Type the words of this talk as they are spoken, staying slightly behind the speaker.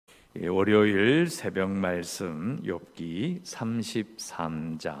월요일 새벽 말씀 욥기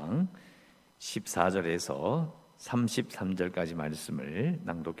 33장 14절에서 33절까지 말씀을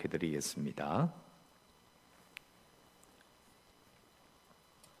낭독해 드리겠습니다.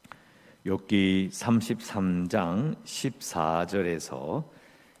 욥기 33장 14절에서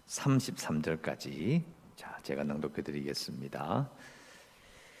 33절까지 제가 낭독해 드리겠습니다.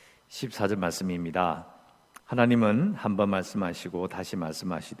 14절 말씀입니다. 하나님은 한 번 말씀하시고 다시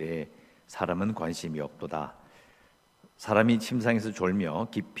말씀하시되 사람은 관심이 없도다. 사람이 침상에서 졸며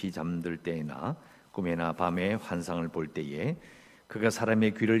깊이 잠들 때나 꿈에나 밤에 환상을 볼 때에 그가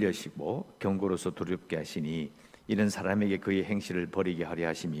사람의 귀를 여시고 경고로서 두렵게 하시니 이는 사람에게 그의 행실을 버리게 하려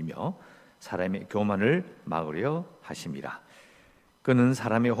하심이며 사람의 교만을 막으려 하심이라. 그는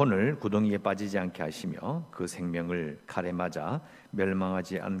사람의 혼을 구덩이에 빠지지 않게 하시며 그 생명을 칼에 맞아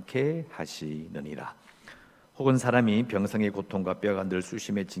멸망하지 않게 하시느니라. 혹은 사람이 병상의 고통과 뼈가 늘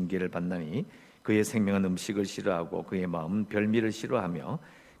수심의 징계를 받나니 그의 생명은 음식을 싫어하고 그의 마음은 별미를 싫어하며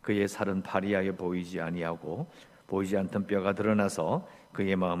그의 살은 파리하여 보이지 아니하고 보이지 않던 뼈가 드러나서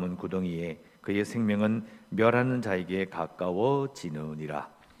그의 마음은 구덩이에 그의 생명은 멸하는 자에게 가까워지느니라.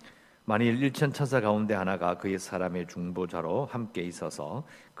 만일 1천 천사 가운데 하나가 그의 사람의 중보자로 함께 있어서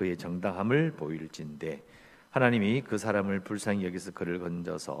그의 정당함을 보일진대 하나님이 그 사람을 불쌍히 여기서 그를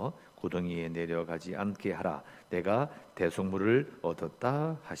건져서 구덩이에 내려가지 않게 하라. 내가 대속물을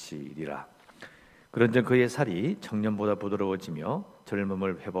얻었다 하시리라. 그런즉 그의 살이 청년보다 부드러워지며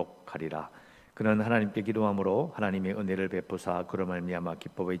젊음을 회복하리라. 그는 하나님께 기도함으로 하나님의 은혜를 베푸사 그로 말미암아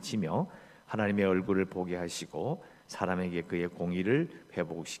기뻐 외치며 하나님의 얼굴을 보게 하시고 사람에게 그의 공의를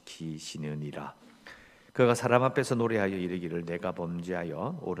회복시키시느니라. 그가 사람 앞에서 노래하여 이르기를 내가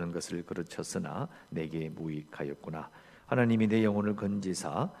범죄하여 옳은 것을 그르쳤으나 내게 무익하였구나. 하나님이 내 영혼을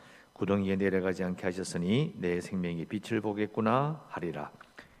건지사 구덩이에 내려가지 않게 하셨으니 내 생명이 빛을 보겠구나 하리라.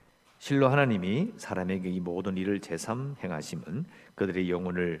 실로 하나님이 사람에게 이 모든 일을 제삼 행하심은 그들의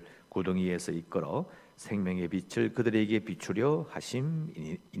영혼을 구덩이에서 이끌어 생명의 빛을 그들에게 비추려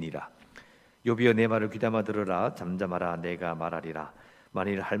하심이니라. 욥이여 내 말을 귀담아 들으라. 잠잠하라. 내가 말하리라.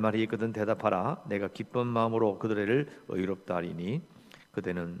 만일 할 말이 있거든 대답하라. 내가 기쁜 마음으로 그들을 의롭다 하리니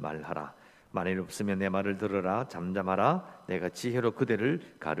그대는 말하라. 만일 없으면 내 말을 들으라. 잠잠하라. 내가 지혜로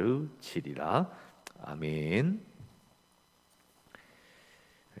그대를 가르치리라. 아멘.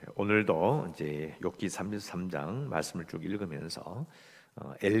 오늘도 이제 욥기 33장 말씀을 쭉 읽으면서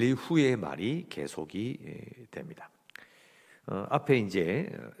엘리후의 말이 계속이 됩니다. 앞에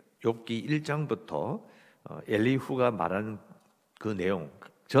이제 욥기 1장부터 엘리후가 말하는 그 내용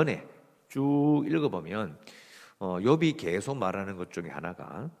전에 쭉 읽어보면 욥이 계속 말하는 것 중에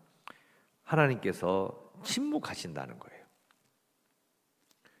하나가 하나님께서 침묵하신다는 거예요.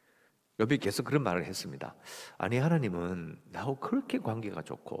 욥이 계속 그런 말을 했습니다. 아니 하나님은 나하고 그렇게 관계가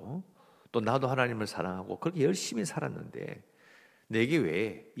좋고 또 나도 하나님을 사랑하고 그렇게 열심히 살았는데 내게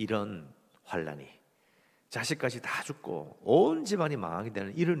왜 이런 환난이 자식까지 다 죽고 온 집안이 망하게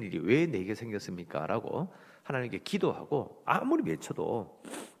되는 이런 일이 왜 내게 생겼습니까? 라고 하나님께 기도하고 아무리 외쳐도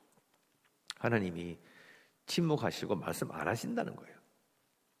하나님이 침묵하시고 말씀 안 하신다는 거예요.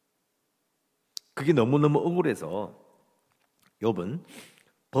 그게 너무너무 억울해서 욥은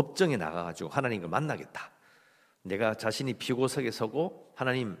법정에 나가가지고 하나님을 만나겠다. 내가 자신이 피고석에 서고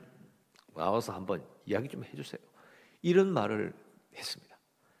하나님 나와서 한번 이야기 좀 해주세요. 이런 말을 했습니다.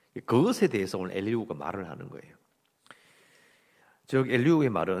 그것에 대해서 오늘 엘리후가 말을 하는 거예요. 즉 엘리후의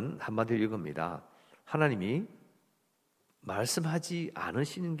말은 한마디로 이겁니다. 하나님이 말씀하지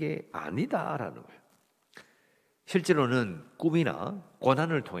않으시는 게 아니다라는 거예요. 실제로는 꿈이나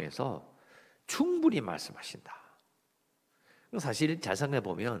고난을 통해서 충분히 말씀하신다. 사실 잘 생각해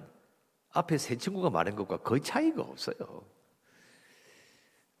보면 앞에 세 친구가 말한 것과 거의 차이가 없어요.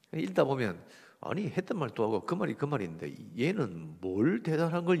 읽다 보면 아니 했던 말도 하고 그 말이 그 말인데 얘는 뭘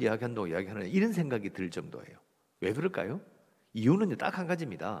대단한 걸 이야기한다고 이야기하느냐 이런 생각이 들 정도예요. 왜 그럴까요? 이유는 딱 한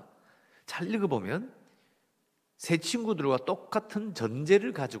가지입니다. 잘 읽어보면 세 친구들과 똑같은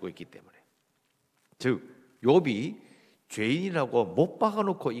전제를 가지고 있기 때문에, 즉 욥이 죄인이라고 못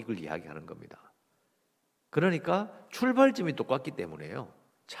박아놓고 이걸 이야기하는 겁니다. 그러니까 출발점이 똑같기 때문에요.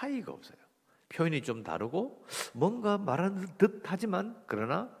 차이가 없어요. 표현이 좀 다르고 뭔가 말하는 듯 하지만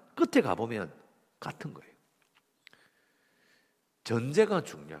그러나 끝에 가보면 같은 거예요. 전제가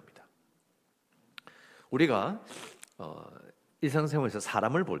중요합니다. 우리가 일상생활에서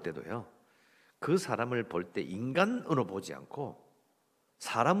사람을 볼 때도요. 그 사람을 볼 때 인간으로 보지 않고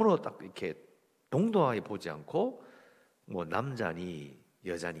사람으로 딱 이렇게 동등하게 보지 않고 뭐 남자니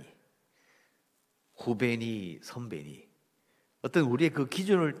여자니 후배니 선배니 어떤 우리의 그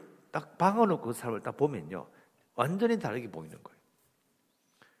기준을 딱 박아놓고 그 사람을 딱 보면요 완전히 다르게 보이는 거예요.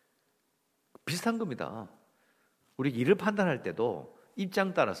 비슷한 겁니다. 우리 일을 판단할 때도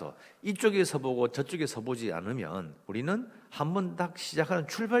입장 따라서 이쪽에 서보고 저쪽에 서보지 않으면 우리는 한번 딱 시작하는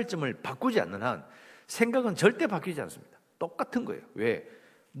출발점을 바꾸지 않는 한 생각은 절대 바뀌지 않습니다. 똑같은 거예요. 왜?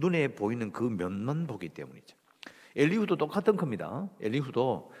 눈에 보이는 그 면만 보기 때문이죠. 엘리후도 똑같은 겁니다.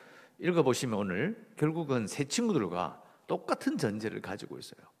 엘리후도 읽어보시면 오늘 결국은 세 친구들과 똑같은 전제를 가지고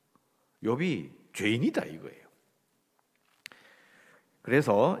있어요. 욥이 죄인이다 이거예요.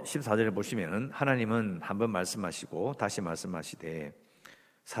 그래서 14절에 보시면 하나님은 한번 말씀하시고 다시 말씀하시되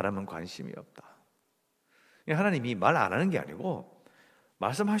사람은 관심이 없다. 하나님이 말 안 하는 게 아니고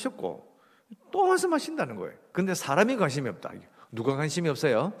말씀하셨고 또 말씀하신다는 거예요. 근데 사람이 관심이 없다. 누가 관심이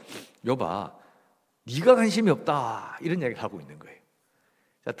없어요? 욥아, 네가 관심이 없다 이런 이야기를 하고 있는 거예요.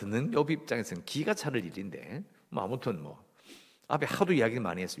 자, 듣는 욥 입장에서는 기가 차를 일인데 아무튼 앞에 하도 이야기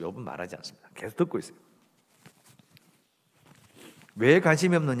많이 해서 욥은 말하지 않습니다. 계속 듣고 있어요. 왜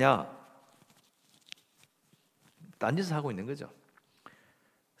관심이 없느냐? 딴짓을 하고 있는 거죠.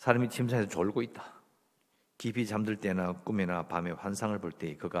 사람이 침상에서 졸고 있다. 깊이 잠들 때나 꿈이나 밤에 환상을 볼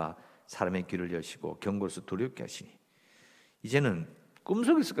때 그가 사람의 귀를 여시고 경고로서 두렵게 하시니 이제는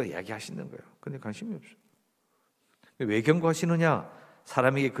꿈속에서까지 이야기하시는 거예요. 근데 관심이 없어요. 왜 경고하시느냐?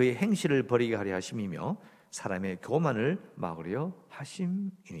 사람에게 그의 행실을 버리게 하려 하심이며 사람의 교만을 막으려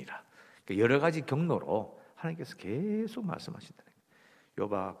하심이니라. 여러 가지 경로로 하나님께서 계속 말씀하신다는 거예요.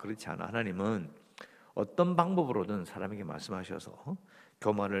 욥아, 그렇지 않아. 하나님은 어떤 방법으로든 사람에게 말씀하셔서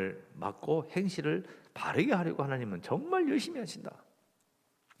교만을 막고 행실을 바르게 하려고 하나님은 정말 열심히 하신다.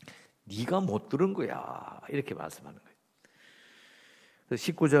 네가 못 들은 거야 이렇게 말씀하는 거예요.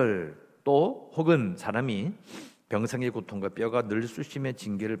 19절 또 혹은 사람이 병상의 고통과 뼈가 늘 쑤심의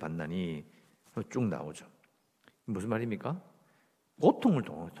징계를 받나니 쭉 나오죠. 무슨 말입니까? 고통을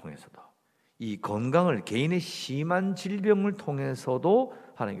통해서도 이 건강을 개인의 심한 질병을 통해서도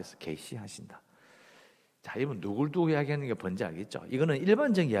하나님께서 계시하신다. 자, 이분 누굴 두고 이야기하는 게 뭔지 알겠죠? 이거는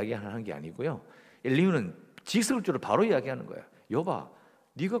일반적 이야기하는 게 아니고요. 엘리후는 직설적으로 바로 이야기하는 거예요. 욥아,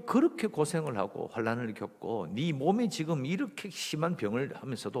 네가 그렇게 고생을 하고 환난을 겪고 네 몸이 지금 이렇게 심한 병을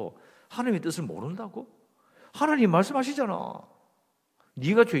하면서도 하나님의 뜻을 모른다고? 하나님 말씀하시잖아.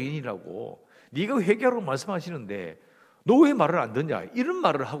 네가 죄인이라고. 네가 회개하라고 말씀하시는데 너 왜 말을 안 듣냐? 이런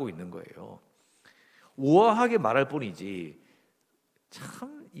말을 하고 있는 거예요. 우아하게 말할 뿐이지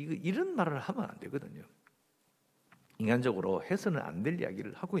참 이런 말을 하면 안 되거든요. 인간적으로 해서는 안 될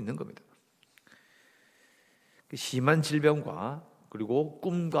이야기를 하고 있는 겁니다. 심한 질병과 그리고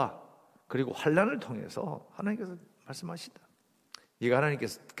꿈과 그리고 환난을 통해서 하나님께서 말씀하신다. 이거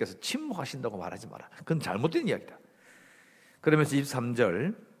하나님께서 침묵하신다고 말하지 마라. 그건 잘못된 이야기다. 그러면서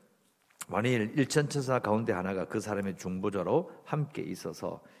 23절 만일 일천천사 가운데 하나가 그 사람의 중보자로 함께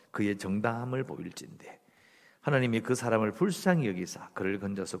있어서 그의 정당함을 보일진대 하나님이 그 사람을 불쌍히 여기사 그를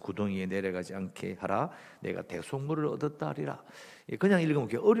건져서 구덩이에 내려가지 않게 하라. 내가 대속물을 얻었다 하리라. 그냥 읽으면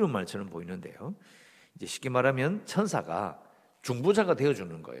어려운 말처럼 보이는데요. 이제 쉽게 말하면 천사가 중보자가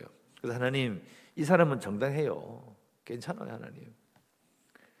되어주는 거예요. 그래서 하나님, 이 사람은 정당해요. 괜찮아요, 하나님.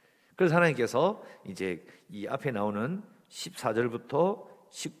 그래서 하나님께서 이제 이 앞에 나오는 14절부터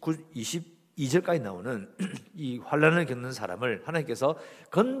 22절까지 나오는 이 환난을 겪는 사람을 하나님께서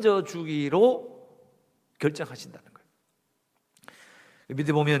건져주기로 결정하신다는 거예요.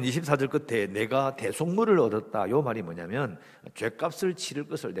 밑에 보면 24절 끝에 내가 대속물을 얻었다. 이 말이 뭐냐면 죄값을 치를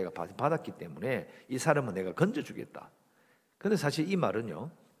것을 내가 받았기 때문에 이 사람은 내가 건져주겠다. 그런데 사실 이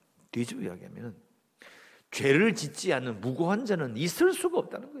말은요, 뒤집어 이야기하면 죄를 짓지 않는 무고한 자는 있을 수가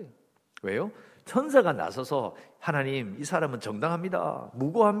없다는 거예요. 왜요? 천사가 나서서 하나님, 이 사람은 정당합니다,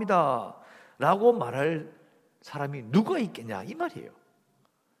 무고합니다 라고 말할 사람이 누가 있겠냐 이 말이에요.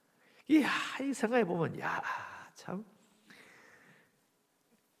 이야, 이 생각해 보면 참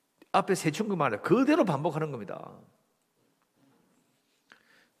앞에 세 친구 말을 그대로 반복하는 겁니다.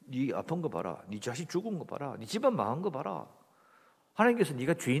 네 아픈 거 봐라, 네 자식 죽은 거 봐라, 네 집안 망한 거 봐라. 하나님께서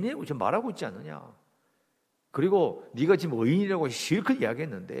네가 죄인이라고 지금 말하고 있지 않느냐. 그리고 네가 지금 의인이라고 실컷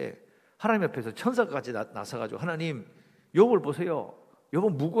이야기했는데 하나님 앞에서 천사까지 나서가지고 하나님, 욥을 보세요,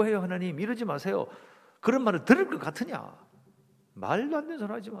 욥은 무고해요, 하나님 이러지 마세요. 그런 말을 들을 것 같으냐. 말도 안 되는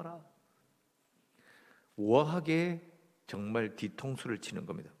소리 하지 마라. 우아하게 정말 뒤통수를 치는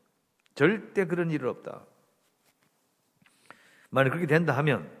겁니다. 절대 그런 일은 없다. 만약 그렇게 된다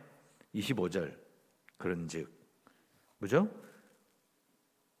하면 25절 그런즉 뭐죠?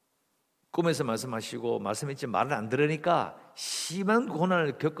 꿈에서 말씀하시고 말씀했지 말을 안 들으니까 심한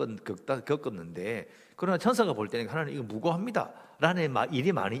고난을 겪었는데 그러나 천사가 볼 때는 하나님 이거 무고합니다 라는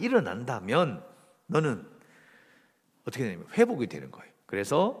일이 많이 일어난다면 너는 어떻게 되냐면 회복이 되는 거예요.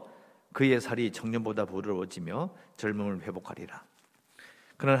 그래서 그의 살이 청년보다 부드러워지며 젊음을 회복하리라.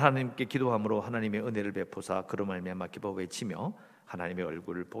 그는 하나님께 기도함으로 하나님의 은혜를 베푸사 그로 말미암아 기뻐 외치며 하나님의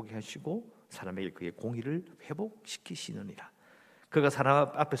얼굴을 보게 하시고 사람에게 그의 공의를 회복시키시느니라. 그가 사람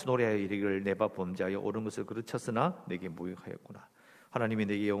앞에서 노래하여 이르기를 내가 범죄하여 옳은 것을 그르쳤으나 내게 모욕하였구나. 하나님이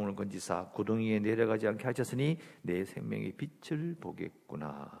내게 영혼을 건지사 구덩이에 내려가지 않게 하셨으니 내 생명의 빛을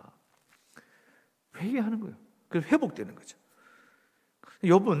보겠구나. 회개하는 거예요. 그래서 회복되는 거죠.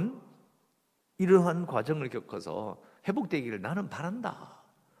 욥은 이러한 과정을 겪어서 회복되기를 나는 바란다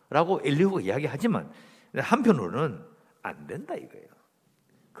라고 엘리후가 이야기하지만 한편으로는 안 된다 이거예요.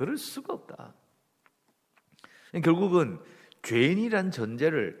 그럴 수가 없다. 결국은 죄인이란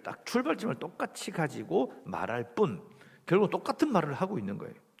전제를 딱 출발점을 똑같이 가지고 말할 뿐 결국 똑같은 말을 하고 있는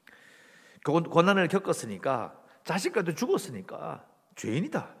거예요. 고난을 겪었으니까 자식과도 죽었으니까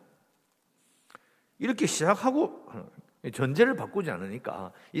죄인이다 이렇게 시작하고 전제를 바꾸지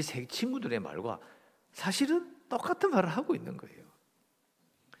않으니까 이 세 친구들의 말과 사실은 똑같은 말을 하고 있는 거예요.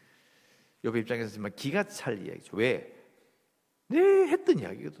 욥의 입장에서 정말 기가 찰 이야기죠. 왜? 네 했던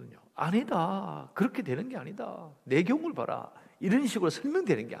이야기거든요. 아니다. 그렇게 되는 게 아니다. 내 경우를 봐라. 이런 식으로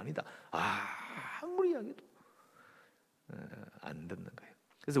설명되는 게 아니다. 아무리 이야기도 안 듣는 거예요.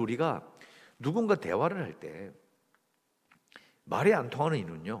 그래서 우리가 누군가 대화를 할 때 말이 안 통하는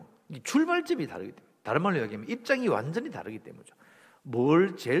이유는요. 출발점이 다르기 때문에. 다른 말로 이야기하면 입장이 완전히 다르기 때문이죠.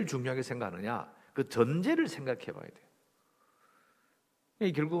 뭘 제일 중요하게 생각하느냐? 그 전제를 생각해 봐야 돼요.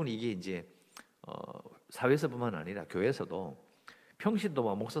 결국은 이게 이제 사회에서뿐만 아니라 교회에서도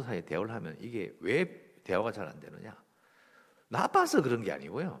평신도와 목사 사이에 대화를 하면 이게 왜 대화가 잘 안 되느냐? 나빠서 그런 게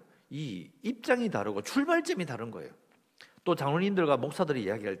아니고요. 이 입장이 다르고 출발점이 다른 거예요. 또 장로님들과 목사들이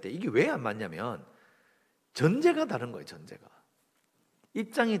이야기할 때 이게 왜 안 맞냐면 전제가 다른 거예요. 전제가.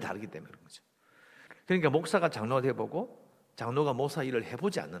 입장이 다르기 때문에 그런 거죠. 그러니까 목사가 장로가 돼보고 장로가 목사 일을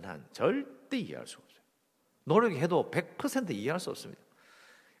해보지 않는 한 절대 이해할 수 없어요. 노력해도 100% 이해할 수 없습니다.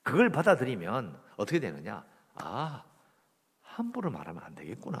 그걸 받아들이면 어떻게 되느냐? 함부로 말하면 안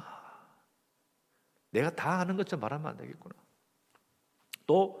되겠구나. 내가 다 아는 것처럼 말하면 안 되겠구나.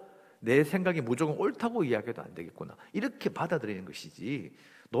 또 내 생각이 무조건 옳다고 이야기해도 안 되겠구나. 이렇게 받아들이는 것이지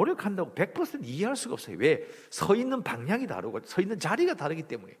노력한다고 100% 이해할 수가 없어요. 왜? 서 있는 방향이 다르고 서 있는 자리가 다르기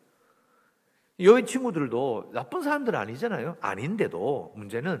때문에. 여기 친구들도 나쁜 사람들은 아니잖아요. 아닌데도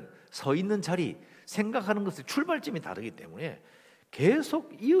문제는 서 있는 자리, 생각하는 것의 출발점이 다르기 때문에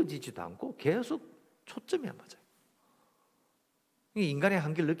계속 이어지지도 않고 계속 초점이 안 맞아요. 인간의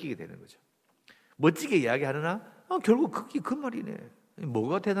한계를 느끼게 되는 거죠. 멋지게 이야기하느나 결국 그게 그 말이네.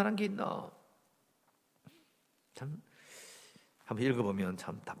 뭐가 대단한 게 있나. 참 한번 읽어보면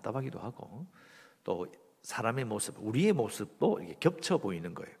참 답답하기도 하고 또 사람의 모습, 우리의 모습도 이렇게 겹쳐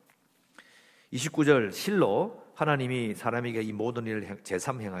보이는 거예요. 29절 실로 하나님이 사람에게 이 모든 일을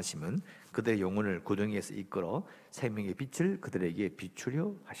제3 행하심은 그들의 영혼을 구덩이에서 이끌어 생명의 빛을 그들에게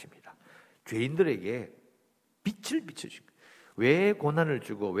비추려 하십니다. 죄인들에게 빛을 비춰주신 거예요. 왜 고난을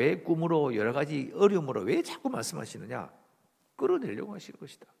주고 왜 꿈으로 여러 가지 어려움으로 왜 자꾸 말씀하시느냐? 끌어내려고 하시는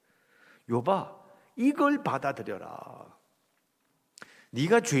것이다. 욥아 이걸 받아들여라.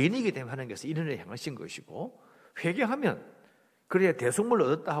 네가 죄인이기 때문에 하나님께서 이런 일을 행하신 것이고 회개하면 그래야 대속물을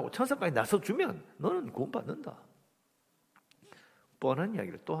얻었다 하고 천사까지 나서주면 너는 구원받는다. 뻔한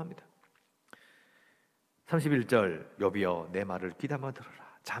이야기를 또 합니다. 31절 욥이여 내 말을 귀담아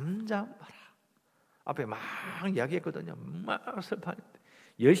들어라. 잠잠하라. 앞에 막 이야기했거든요. 막 슬퍼하는데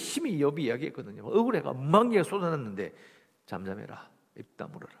열심히 욥이 이야기했거든요. 억울해가 막 이야기 쏟아놨는데 잠잠해라. 입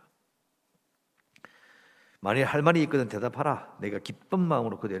다물어라. 만일 할 말이 있거든 대답하라. 내가 기쁜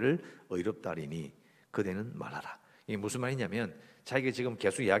마음으로 그대를 의롭다 하리니 그대는 말하라. 이게 무슨 말이냐면 자기가 지금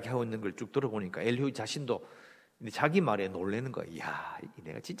계속 이야기하고 있는 걸 쭉 들어보니까 엘리후 자신도 자기 말에 놀라는 거야. 이야,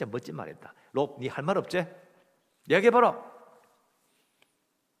 내가 진짜 멋진 말했다. 롭, 네 할 말 없지? 이야기해봐라.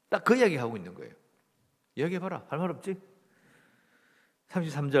 딱 그 이야기하고 있는 거예요. 이야기해봐라. 할 말 없지?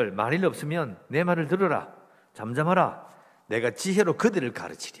 33절 만일 없으면 내 말을 들어라. 잠잠하라. 내가 지혜로 그들을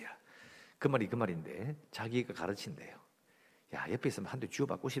가르치리라. 그 말이 그 말인데 자기가 가르친대요. 야, 옆에 있으면 한 대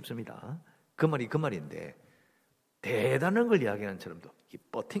쥐어받고 싶습니다. 그 말이 그 말인데 대단한 걸 이야기하는 처럼도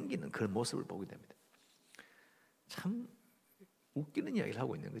뻗팅기는 그런 모습을 보게 됩니다. 참 웃기는 이야기를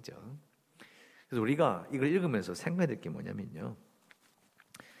하고 있는 거죠. 그래서 우리가 이걸 읽으면서 생각해야 될 게 뭐냐면요.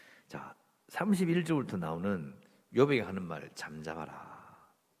 자, 31절부터 나오는 욥에게 하는 말 잠잠하라.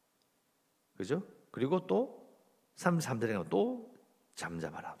 그죠? 그리고 또 33절에 가면 또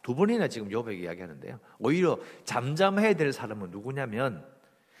잠잠하라. 두 번이나 지금 욥에게 이야기하는데요. 오히려 잠잠해야 될 사람은 누구냐면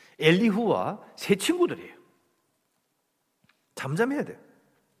엘리후와 세 친구들이에요. 잠잠해야 돼요.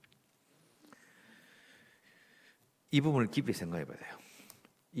 이 부분을 깊이 생각해 봐야 돼요.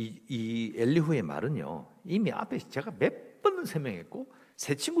 이 엘리후의 말은요. 이미 앞에 제가 몇 번 설명했고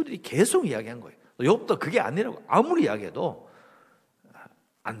새 친구들이 계속 이야기한 거예요. 욥도 그게 아니라고 아무리 이야기해도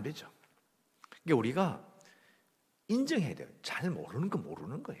안 되죠. 그러니까 우리가 인정해야 돼요. 잘 모르는 거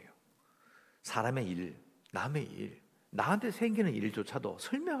모르는 거예요. 사람의 일, 남의 일, 나한테 생기는 일조차도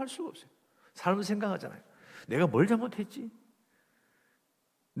설명할 수가 없어요. 사람은 생각하잖아요. 내가 뭘 잘못했지?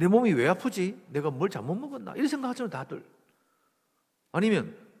 내 몸이 왜 아프지? 내가 뭘 잘못 먹었나? 이런 생각하잖아요, 다들.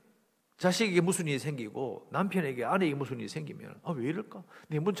 아니면 자식에게 무슨 일이 생기고 남편에게 아내에게 무슨 일이 생기면 왜 이럴까?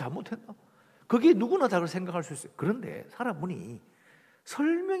 내가 뭘 잘못했나? 그게 누구나 다 생각할 수 있어요. 그런데 사람분이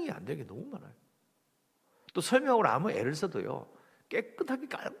설명이 안 되는 게 너무 많아요. 또 설명으로 아무 애를 써도요, 깨끗하게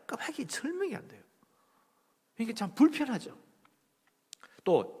깔끔하게 설명이 안 돼요. 이게 참 불편하죠.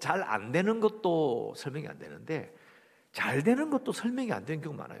 또 잘 안 되는 것도 설명이 안 되는데 잘 되는 것도 설명이 안 되는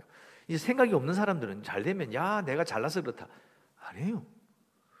경우가 많아요. 이제 생각이 없는 사람들은 잘 되면 야 내가 잘나서 그렇다. 아니에요.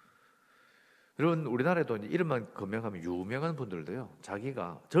 여러분 우리나라에도 이제 이름만 검명하면 유명한 분들도요,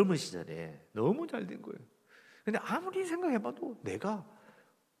 자기가 젊은 시절에 너무 잘 된 거예요. 근데 아무리 생각해봐도 내가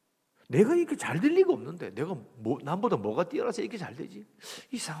이렇게 잘 될 리가 없는데 내가 남보다 뭐가 뛰어나서 이렇게 잘 되지?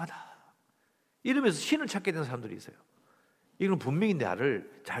 이상하다. 이러면서 신을 찾게 되는 사람들이 있어요. 이건 분명히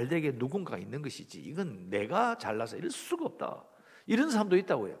나를 잘 되게 누군가가 있는 것이지 이건 내가 잘나서 이럴 수가 없다. 이런 사람도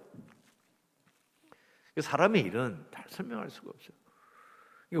있다고요. 사람의 일은 잘 설명할 수가 없어요.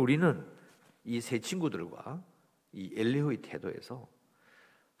 우리는 이 세 친구들과 이 엘리후의 태도에서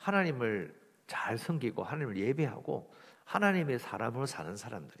하나님을 잘 섬기고 하나님을 예배하고 하나님의 사람으로 사는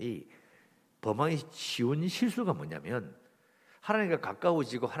사람들이 범하기 쉬운 실수가 뭐냐면 하나님과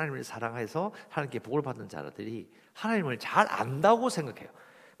가까워지고 하나님을 사랑해서 하나님께 복을 받는 자들이 하나님을 잘 안다고 생각해요.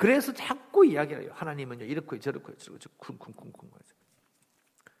 그래서 자꾸 이야기를 해요. 하나님은요 이렇고 저렇고 쿵쿵쿵쿵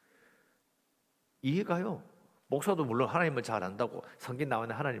이해가요. 목사도 물론 하나님을 잘 안다고 성경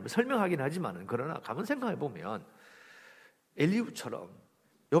나오는 하나님을 설명하긴 하지만 그러나 가만 생각해 보면 엘리후처럼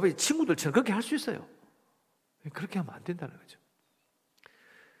욥의 친구들처럼 그렇게 할 수 있어요. 그렇게 하면 안 된다는 거죠.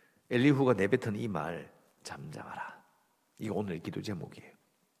 엘리후가 내뱉은 이 말 잠잠하라. 이거 오늘 기도 제목이에요.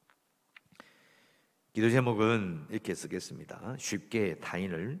 기도 제목은 이렇게 쓰겠습니다. 쉽게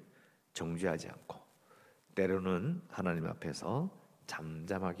타인을 정죄하지 않고 때로는 하나님 앞에서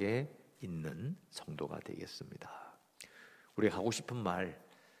잠잠하게 있는 성도가 되겠습니다. 우리가 하고 싶은 말,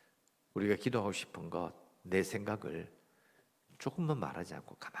 우리가 기도하고 싶은 것, 내 생각을 조금만 말하지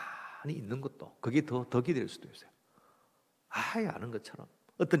않고 가만히 있는 것도 그게 더 기댈 수도 있어요. 아예 아는 것처럼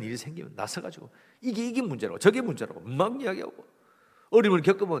어떤 일이 생기면 나서가지고 이게 문제라고 저게 문제라고 막 이야기하고 어려움을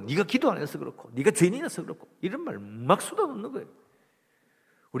겪으면 네가 기도 안 해서 그렇고 네가 죄인이라서 그렇고 이런 말 막 쏟아놓는 거예요.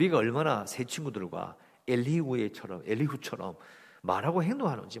 우리가 얼마나 새 친구들과 엘리후처럼 말하고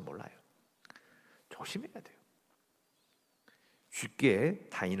행동하는지 몰라요. 조심해야 돼요. 쉽게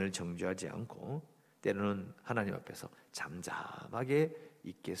타인을 정죄하지 않고 때로는 하나님 앞에서 잠잠하게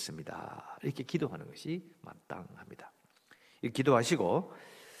있겠습니다. 이렇게 기도하는 것이 마땅합니다. 이렇게 기도하시고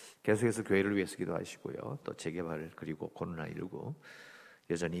계속해서 교회를 위해서 기도하시고요. 또 재개발 그리고 코로나19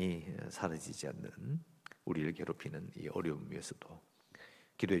 여전히 사라지지 않는 우리를 괴롭히는 이 어려움 위해서도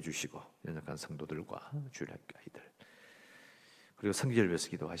기도해 주시고 연약한 성도들과 주일학교 아이들 그리고 성지를 위해서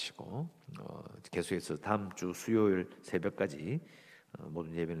기도하시고 계속해서 다음 주 수요일 새벽까지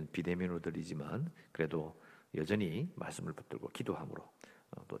모든 예배는 비대면으로 드리지만 그래도 여전히 말씀을 붙들고 기도함으로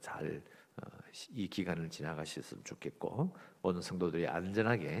또 잘 이 기간을 지나가셨으면 좋겠고 모든 성도들이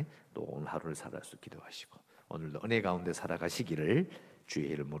안전하게 또 오늘 하루를 살아갈 수 기도하시고 오늘도 은혜 가운데 살아가시기를 주의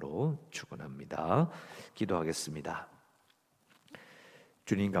이름으로 축원합니다. 기도하겠습니다.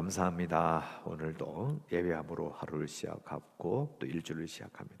 주님 감사합니다. 오늘도 예배함으로 하루를 시작하고 또 일주일을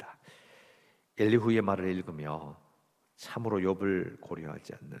시작합니다. 엘리후의 말을 읽으며 참으로 욥을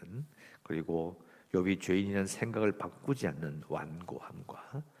고려하지 않는 그리고 욥이 죄인이라는 생각을 바꾸지 않는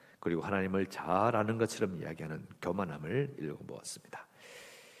완고함과 그리고 하나님을 잘 아는 것처럼 이야기하는 교만함을 읽어보았습니다.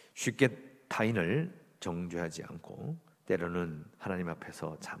 쉽게 타인을 정죄하지 않고 때로는 하나님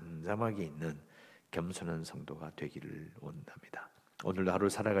앞에서 잠잠하게 있는 겸손한 성도가 되기를 원합니다. 오늘도 하루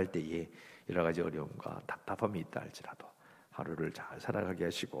살아갈 때에 여러 가지 어려움과 답답함이 있다 할지라도 하루를 잘 살아가게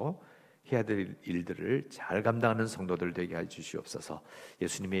하시고 해야 될 일들을 잘 감당하는 성도들 되게 해주시옵소서.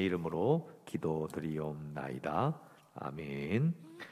 예수님의 이름으로 기도드리옵나이다. 아멘.